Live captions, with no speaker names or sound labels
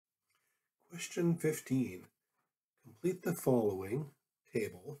Question 15. Complete the following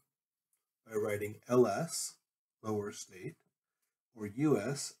table by writing LS, lower state, or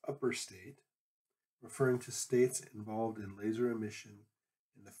US, upper state, referring to states involved in laser emission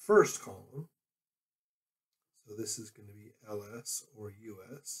in the first column. So this is going to be LS or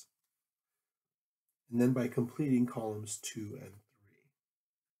US. And then by completing columns 2 and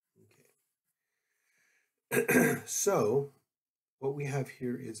 3. Okay. So what we have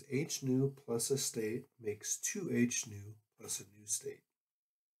here is H nu plus a state makes 2H nu plus a new state.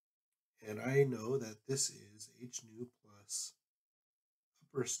 And I know that this is H nu plus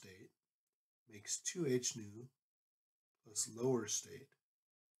upper state makes 2H nu plus lower state.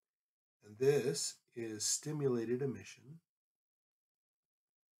 And this is stimulated emission.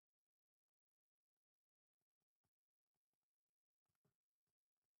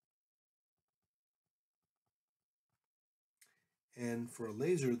 And for a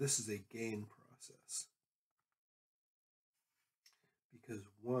laser, this is a gain process because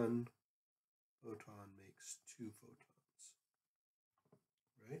one photon makes 2 photons,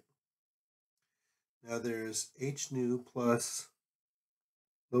 right? Now there's H nu plus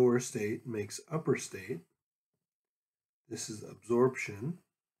lower state makes upper state. This is absorption.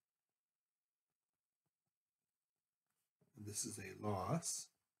 And this is a loss.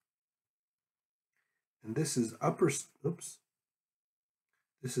 And this is upper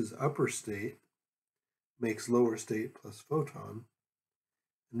state makes lower state plus photon.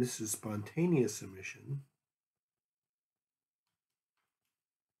 And this is spontaneous emission.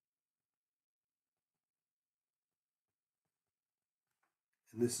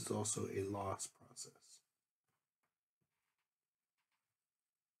 And this is also a loss process.